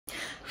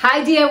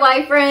Hi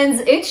DIY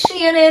friends, it's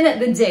Shannon,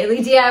 the Daily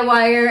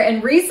DIYer,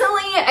 and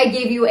recently I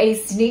gave you a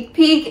sneak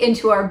peek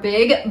into our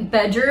big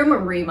bedroom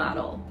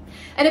remodel.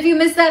 And if you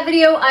missed that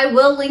video, I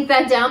will link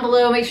that down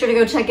below. Make sure to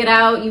go check it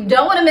out. You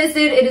don't want to miss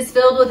it. It is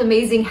filled with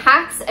amazing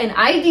hacks and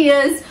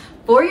ideas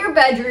for your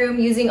bedroom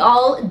using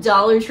all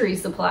Dollar Tree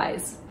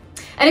supplies.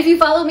 And if you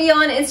follow me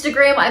on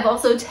Instagram, I've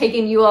also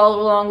taken you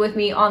all along with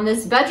me on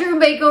this bedroom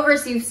makeover,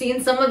 so you've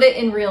seen some of it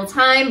in real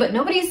time, but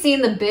nobody's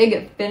seen the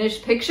big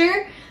finished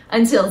picture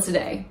until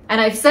today.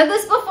 And I've said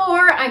this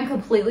before, I'm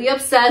completely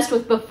obsessed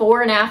with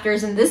before and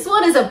afters, and this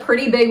one is a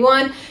pretty big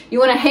one. You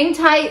wanna hang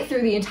tight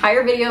through the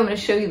entire video. I'm gonna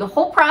show you the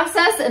whole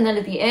process, and then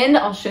at the end,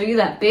 I'll show you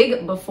that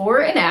big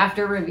before and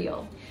after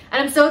reveal.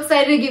 And I'm so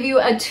excited to give you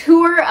a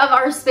tour of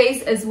our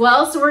space as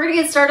well. So we're gonna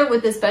get started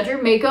with this bedroom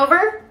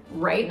makeover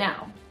right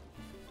now.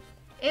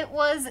 It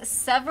was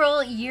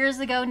several years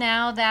ago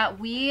now that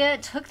we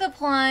took the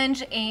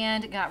plunge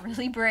and got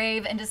really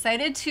brave and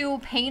decided to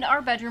paint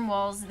our bedroom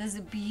walls this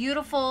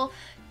beautiful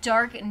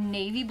dark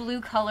navy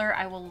blue color.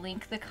 I will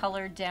link the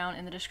color down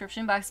in the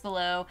description box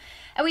below.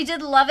 And we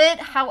did love it.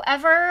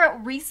 However,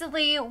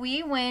 recently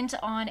we went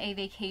on a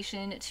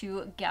vacation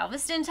to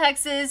Galveston,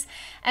 Texas,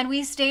 and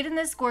we stayed in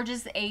this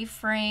gorgeous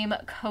A-frame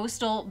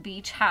coastal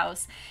beach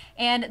house.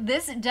 And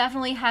this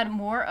definitely had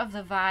more of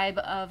the vibe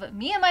of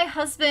me and my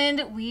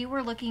husband. We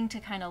were looking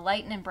to kind of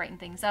lighten and brighten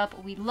things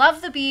up. We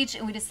love the beach,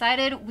 and we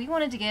decided we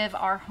wanted to give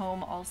our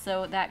home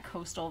also that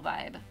coastal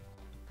vibe.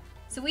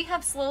 So we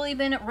have slowly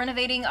been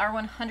renovating our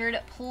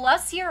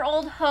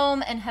 100-plus-year-old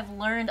home and have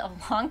learned a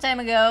long time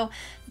ago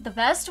the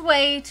best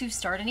way to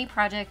start any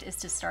project is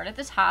to start at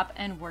the top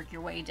and work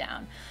your way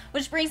down.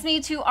 Which brings me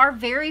to our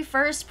very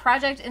first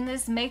project in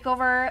this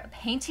makeover,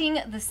 painting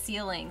the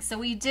ceiling. So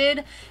we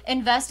did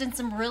invest in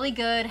some really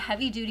good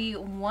heavy-duty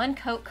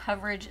one-coat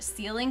coverage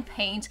ceiling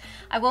paint.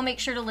 I will make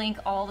sure to link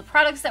all the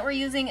products that we're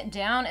using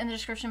down in the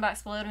description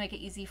box below to make it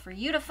easy for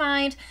you to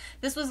find.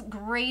 This was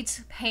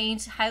great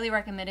paint, highly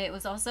recommend it. It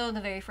was also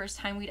the very first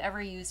time we'd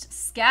ever used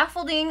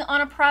scaffolding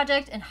on a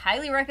project, and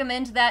highly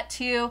recommend that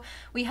too.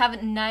 We have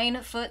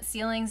 9-foot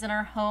ceilings in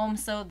our home,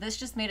 so this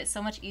just made it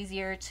so much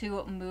easier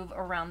to move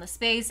around the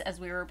space as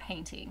we were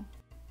painting.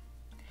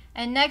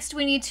 And next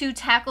we need to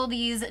tackle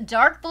these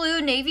dark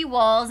blue navy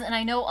walls, and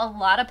I know a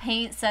lot of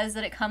paint says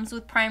that it comes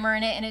with primer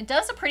in it, and it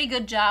does a pretty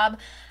good job.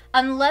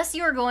 Unless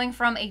you are going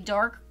from a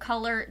dark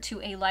color to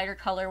a lighter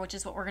color, which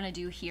is what we're gonna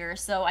do here.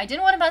 So I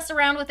didn't want to mess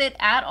around with it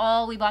at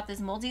all. We bought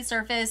this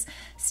multi-surface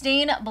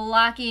stain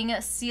blocking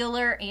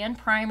sealer and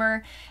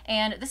primer,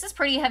 and this is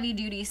pretty heavy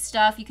duty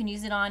stuff. You can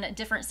use it on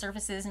different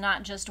surfaces,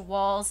 not just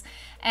walls.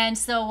 And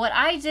so what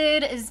I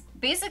did is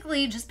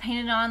basically just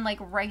painted on like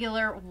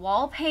regular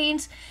wall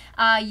paint,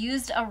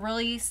 used a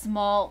really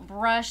small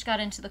brush, got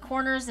into the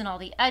corners and all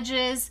the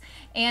edges.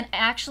 And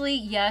actually,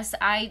 yes,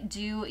 I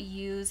do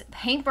use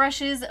paint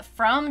brushes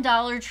from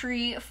Dollar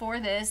Tree for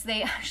this.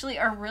 They actually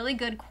are really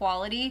good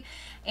quality,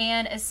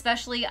 and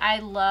especially I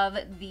love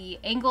the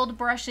angled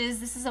brushes.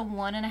 This is a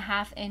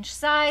 1.5-inch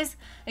size.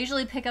 I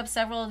usually pick up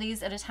several of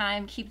these at a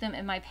time, keep them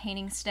in my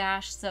painting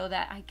stash so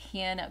that I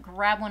can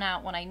grab one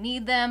out when I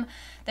need them.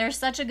 They're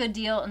such a good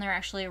deal, and they're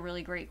actually a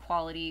really great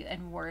quality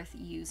and worth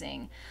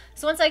using.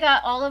 So once I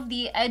got all of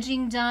the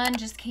edging done,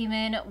 just came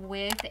in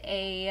with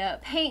a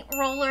paint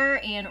roller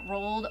and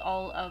rolled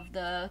all of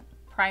the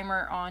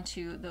primer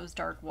onto those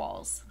dark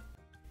walls.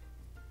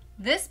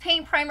 This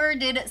paint primer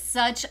did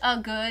such a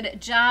good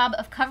job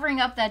of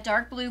covering up that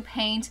dark blue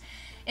paint.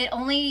 It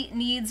only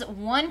needs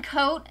one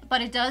coat,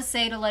 but it does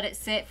say to let it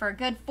sit for a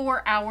good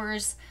 4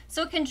 hours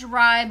so it can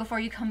dry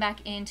before you come back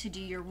in to do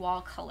your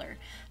wall color.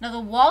 Now the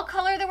wall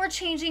color that we're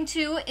changing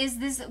to is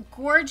this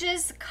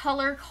gorgeous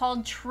color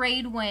called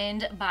Trade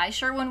Wind by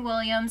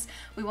Sherwin-Williams.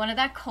 We wanted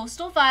that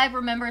coastal vibe,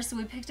 remember, so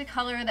we picked a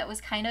color that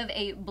was kind of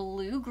a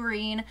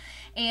blue-green,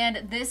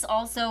 and this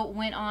also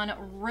went on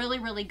really,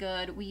 really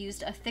good. We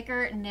used a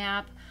thicker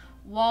nap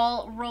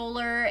wall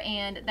roller,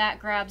 and that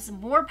grabs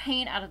more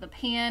paint out of the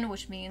pan,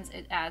 which means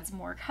it adds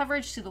more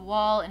coverage to the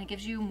wall and it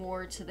gives you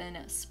more to then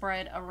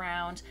spread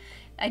around.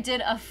 I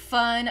did a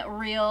fun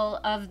reel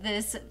of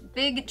this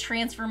big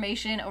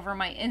transformation over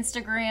my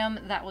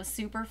Instagram. That was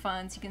super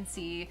fun, so you can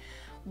see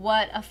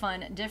what a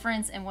fun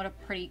difference and what a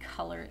pretty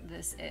color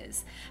this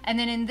is. And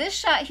then in this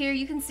shot here,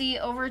 you can see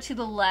over to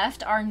the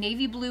left our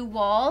navy blue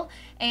wall,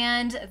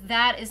 and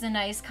that is a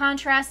nice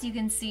contrast. You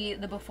can see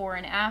the before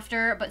and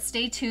after, but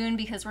stay tuned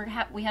because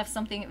we have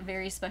something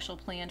very special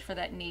planned for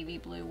that navy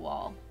blue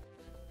wall.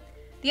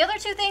 The other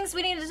two things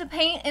we needed to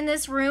paint in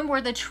this room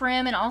were the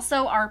trim and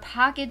also our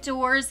pocket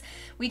doors.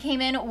 We came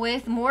in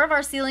with more of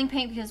our ceiling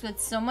paint because we had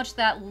so much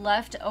that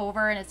left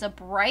over, and it's a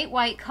bright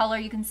white color.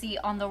 You can see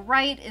on the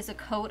right is a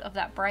coat of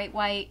that bright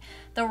white.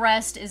 The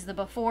rest is the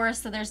before,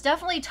 so there's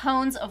definitely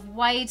tones of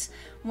white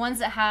ones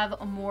that have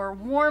a more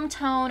warm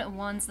tone,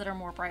 ones that are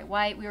more bright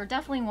white. We were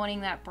definitely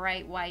wanting that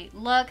bright white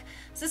look.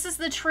 So this is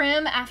the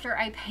trim after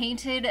I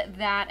painted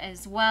that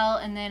as well.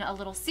 And then a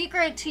little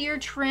secret to your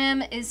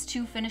trim is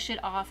to finish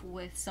it off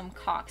with some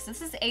caulk. So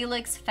this is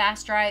Alix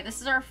Fast Dry. This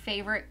is our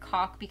favorite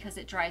caulk because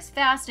it dries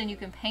fast and you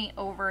can paint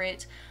over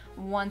it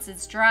once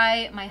it's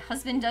dry. My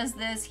husband does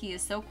this. He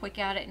is so quick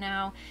at it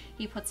now.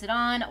 He puts it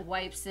on,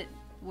 wipes it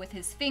with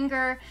his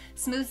finger,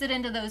 smooths it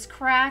into those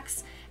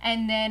cracks,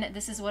 and then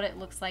this is what it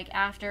looks like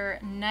after.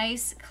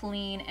 Nice,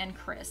 clean, and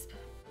crisp.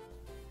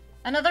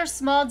 Another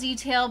small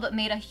detail but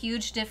made a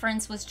huge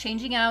difference was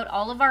changing out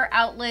all of our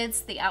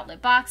outlets, the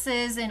outlet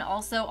boxes, and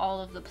also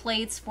all of the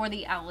plates for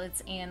the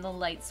outlets and the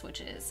light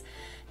switches.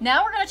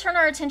 Now we're going to turn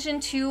our attention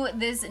to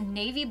this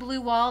navy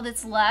blue wall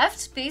that's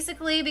left,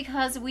 basically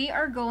because we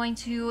are going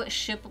to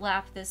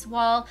shiplap this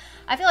wall.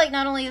 I feel like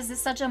not only is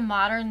this such a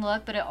modern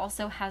look, but it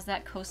also has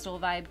that coastal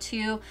vibe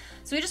too.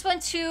 So we just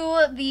went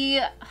to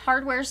the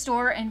hardware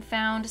store and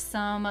found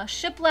some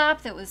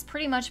shiplap that was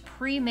pretty much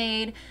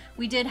pre-made.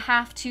 We did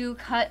have to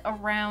cut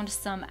around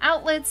some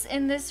outlets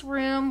in this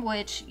room,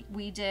 which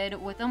we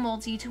did with a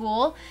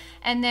multi-tool.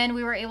 And then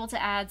we were able to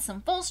add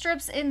some full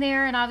strips in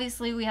there, and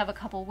obviously we have a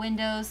couple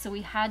windows, so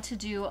we had to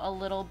do a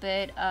little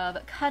bit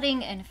of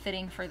cutting and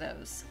fitting for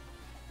those.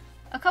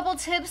 A couple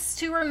tips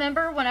to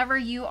remember whenever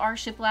you are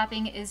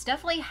shiplapping is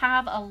definitely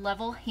have a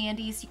level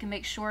handy so you can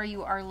make sure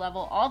you are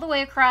level all the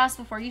way across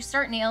before you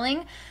start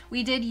nailing.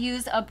 We did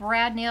use a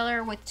brad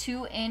nailer with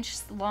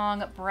 2-inch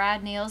long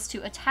brad nails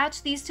to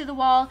attach these to the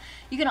wall.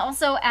 You can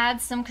also add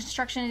some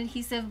construction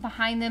adhesive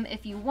behind them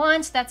if you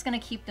want. That's going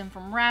to keep them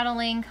from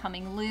rattling,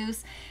 coming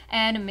loose,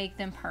 and make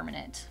them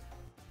permanent.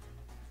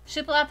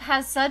 Shiplap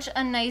has such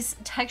a nice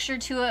texture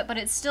to it, but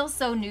it's still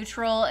so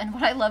neutral, and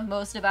what I love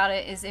most about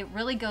it is it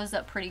really goes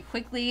up pretty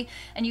quickly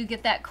and you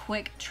get that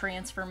quick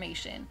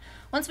transformation.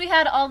 Once we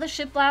had all the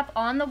shiplap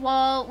on the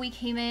wall, we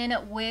came in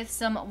with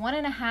some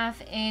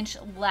 1.5-inch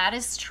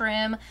lattice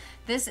trim.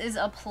 This is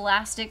a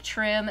plastic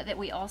trim that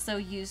we also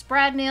used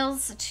brad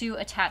nails to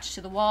attach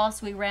to the wall,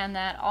 so we ran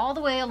that all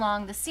the way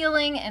along the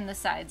ceiling and the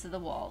sides of the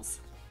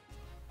walls.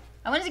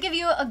 I wanted to give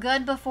you a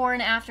good before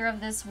and after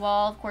of this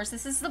wall. Of course,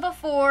 this is the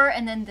before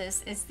and then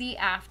this is the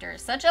after.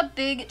 Such a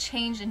big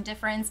change and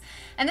difference.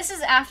 And this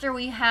is after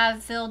we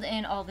have filled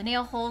in all the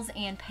nail holes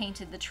and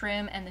painted the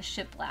trim and the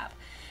shiplap.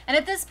 And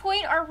at this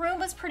point, our room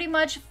was pretty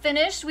much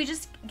finished. We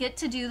just get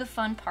to do the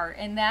fun part,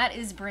 and that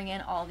is bring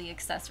in all the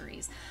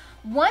accessories.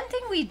 One thing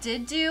we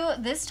did do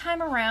this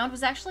time around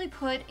was actually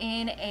put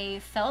in a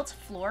felt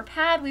floor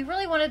pad. We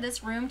really wanted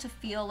this room to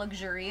feel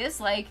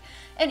luxurious, like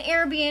an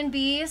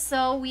Airbnb,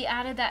 so we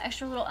added that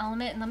extra little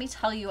element. And let me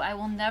tell you, I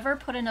will never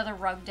put another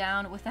rug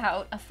down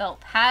without a felt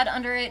pad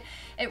under it.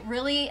 It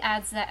really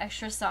adds that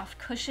extra soft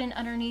cushion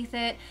underneath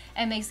it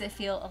and makes it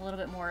feel a little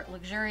bit more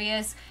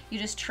luxurious. You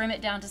just trim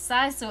it down to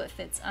size so it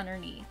fits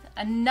underneath.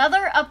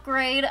 Another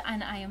upgrade,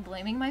 and I am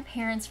blaming my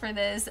parents for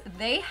this,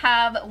 they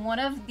have one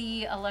of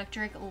the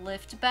electric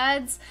lift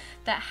beds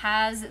that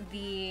has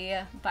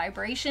the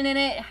vibration in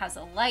it. It has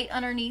a light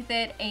underneath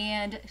it,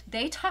 and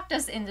they talked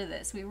us into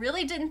this. We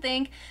really didn't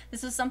think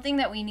this was something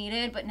that we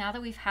needed, but now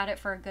that we've had it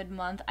for a good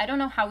month, I don't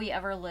know how we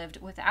ever lived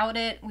without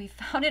it. We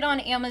found it on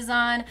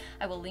Amazon.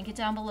 I will link it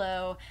down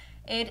below.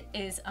 It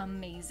is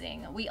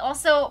amazing. We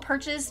also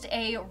purchased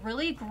a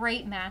really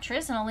great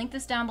mattress, and I'll link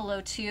this down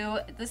below too.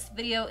 This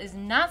video is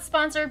not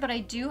sponsored, but I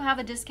do have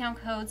a discount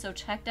code, so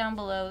check down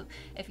below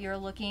if you're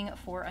looking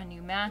for a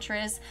new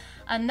mattress.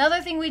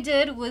 Another thing we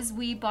did was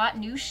we bought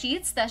new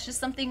sheets. That's just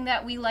something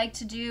that we like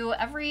to do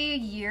every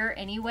year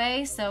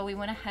anyway, so we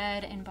went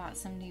ahead and bought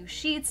some new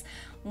sheets,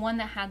 one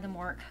that had the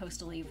more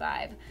coastal-y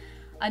vibe.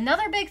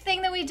 Another big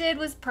thing that we did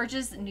was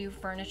purchase new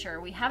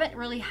furniture. We haven't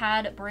really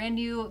had brand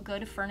new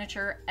good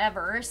furniture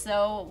ever,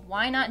 so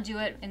why not do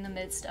it in the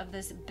midst of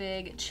this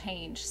big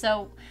change?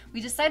 So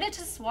we decided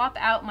to swap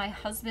out my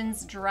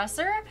husband's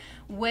dresser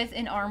with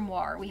an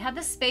armoire. We had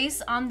the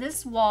space on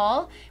this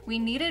wall. We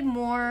needed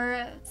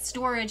more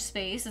storage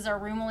space as our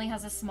room only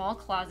has a small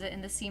closet,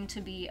 and this seemed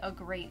to be a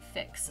great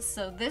fix.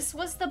 So this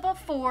was the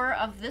before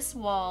of this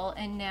wall,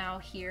 and now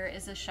here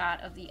is a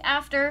shot of the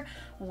after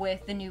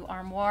with the new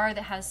armoire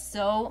that has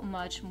so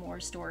much more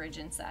storage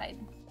inside.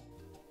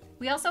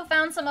 We also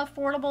found some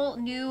affordable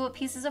new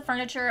pieces of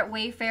furniture at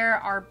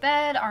Wayfair, our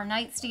bed, our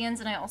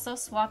nightstands, and I also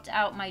swapped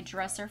out my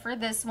dresser for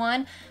this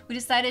one. We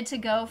decided to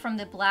go from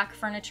the black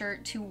furniture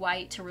to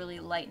white to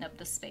really lighten up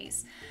the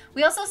space.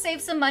 We also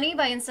saved some money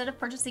by, instead of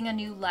purchasing a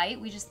new light,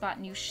 we just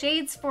bought new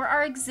shades for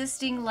our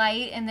existing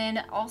light, and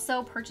then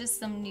also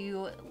purchased some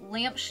new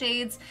lamp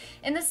shades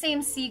in the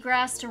same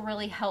seagrass to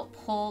really help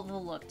pull the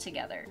look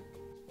together.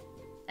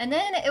 And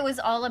then it was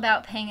all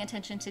about paying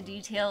attention to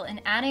detail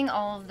and adding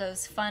all of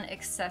those fun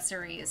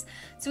accessories.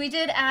 So we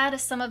did add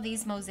some of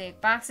these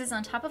mosaic boxes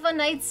on top of a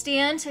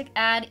nightstand to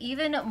add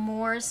even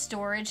more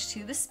storage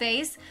to the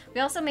space.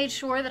 We also made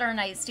sure that our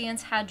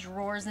nightstands had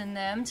drawers in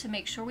them to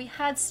make sure we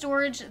had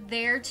storage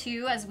there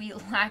too, as we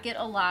lack it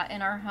a lot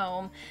in our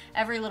home.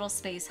 Every little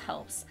space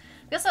helps.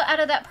 We also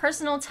added that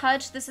personal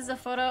touch. This is a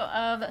photo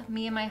of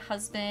me and my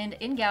husband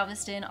in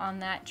Galveston on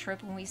that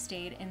trip when we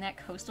stayed in that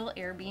coastal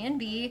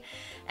Airbnb.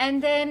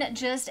 And then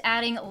just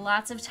adding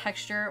lots of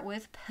texture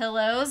with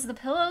pillows. The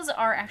pillows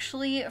are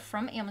actually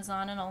from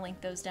Amazon, and I'll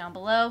link those down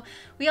below.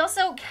 We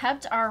also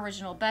kept our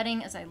original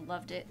bedding as I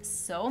loved it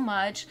so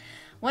much.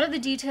 One of the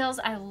details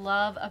I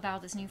love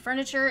about this new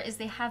furniture is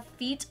they have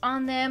feet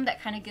on them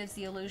that kind of gives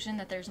the illusion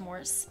that there's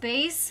more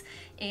space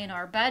in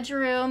our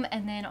bedroom,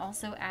 and then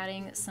also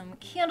adding some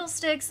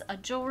candlesticks, a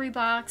jewelry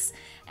box,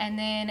 and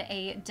then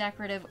a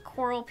decorative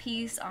coral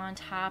piece on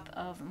top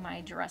of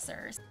my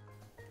dressers.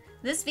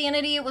 This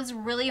vanity was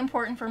really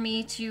important for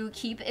me to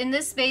keep in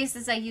this space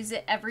as I use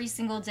it every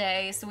single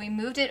day. So we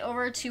moved it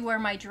over to where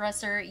my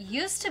dresser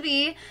used to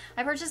be.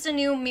 I purchased a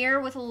new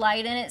mirror with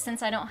light in it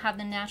since I don't have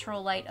the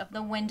natural light of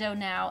the window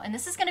now. And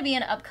this is going to be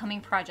an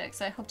upcoming project.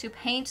 So I hope to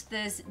paint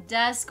this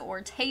desk or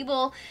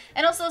table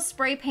and also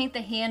spray paint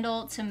the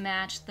handle to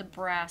match the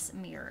brass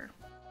mirror.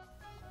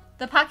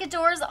 The pocket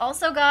doors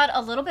also got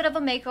a little bit of a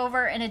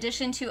makeover. In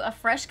addition to a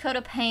fresh coat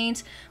of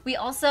paint, we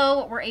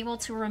also were able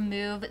to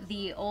remove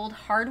the old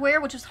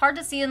hardware, which was hard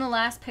to see in the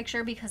last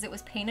picture because it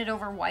was painted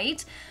over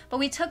white. But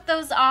we took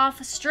those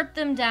off, stripped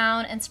them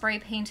down, and spray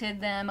painted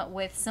them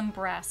with some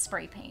brass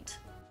spray paint.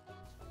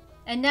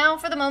 And now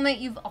for the moment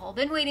you've all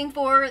been waiting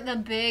for, the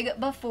big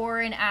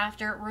before and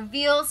after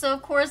reveal. So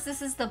of course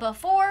this is the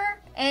before,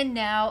 and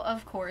now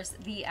of course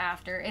the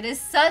after. It is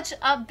such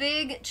a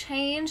big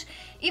change.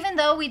 Even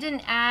though we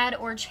didn't add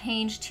or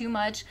change too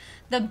much,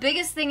 the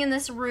biggest thing in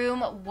this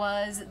room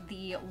was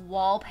the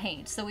wall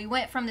paint. So we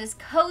went from this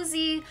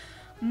cozy,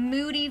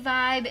 moody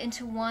vibe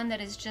into one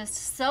that is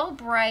just so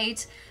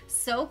bright,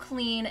 so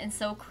clean, and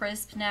so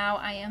crisp now.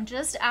 I am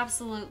just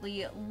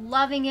absolutely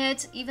loving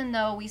it, even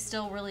though we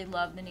still really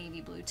love the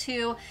navy blue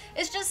too.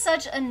 It's just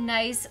such a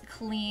nice,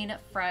 clean,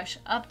 fresh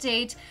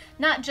update.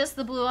 Not just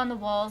the blue on the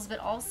walls, but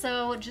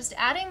also just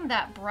adding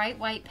that bright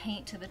white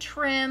paint to the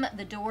trim,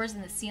 the doors,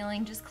 and the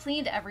ceiling just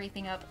cleaned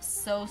everything up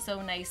so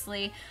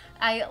nicely.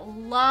 I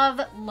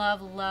love,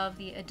 love, love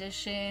the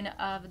addition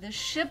of the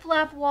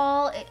shiplap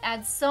wall. It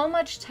adds so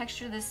much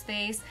texture to this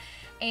space.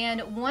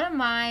 And one of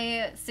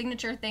my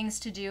signature things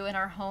to do in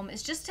our home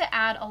is just to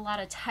add a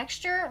lot of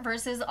texture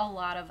versus a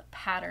lot of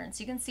patterns.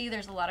 You can see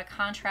there's a lot of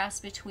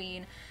contrast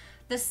between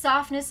the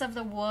softness of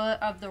the wood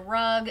of the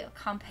rug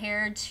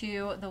compared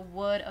to the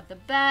wood of the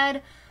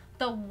bed,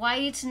 the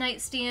white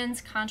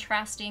nightstands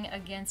contrasting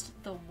against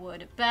the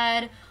wood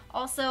bed.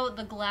 Also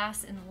the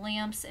glass and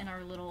lamps in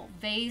our little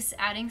vase,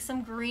 adding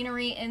some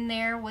greenery in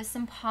there with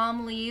some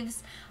palm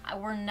leaves.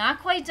 We're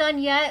not quite done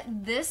yet.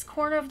 This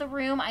corner of the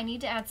room, I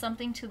need to add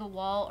something to the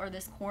wall or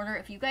this corner.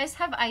 If you guys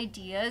have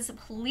ideas,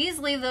 please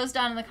leave those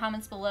down in the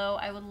comments below.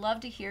 I would love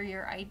to hear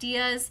your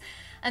ideas.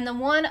 And the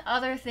one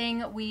other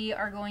thing we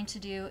are going to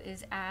do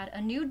is add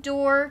a new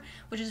door,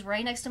 which is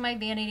right next to my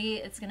vanity.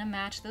 It's gonna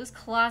match those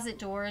closet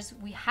doors.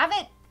 We have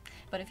it,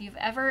 but if you've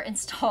ever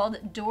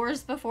installed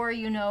doors before,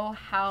 you know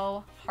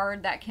how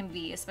hard that can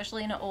be,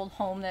 especially in an old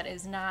home that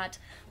is not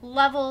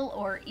level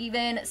or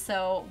even.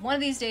 So one of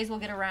these days we'll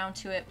get around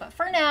to it. But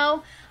for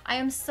now, I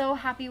am so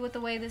happy with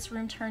the way this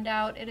room turned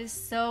out. It is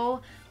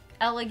so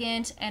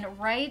elegant and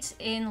right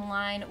in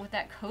line with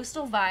that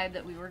coastal vibe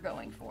that we were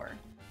going for.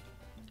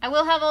 I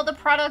will have all the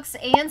products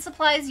and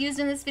supplies used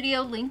in this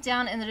video linked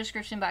down in the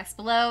description box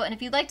below. And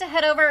if you'd like to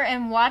head over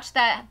and watch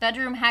that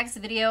bedroom hacks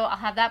video, I'll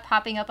have that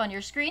popping up on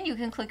your screen. You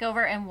can click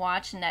over and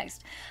watch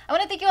next. I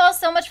want to thank you all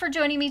so much for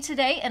joining me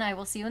today, and I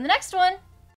will see you in the next one.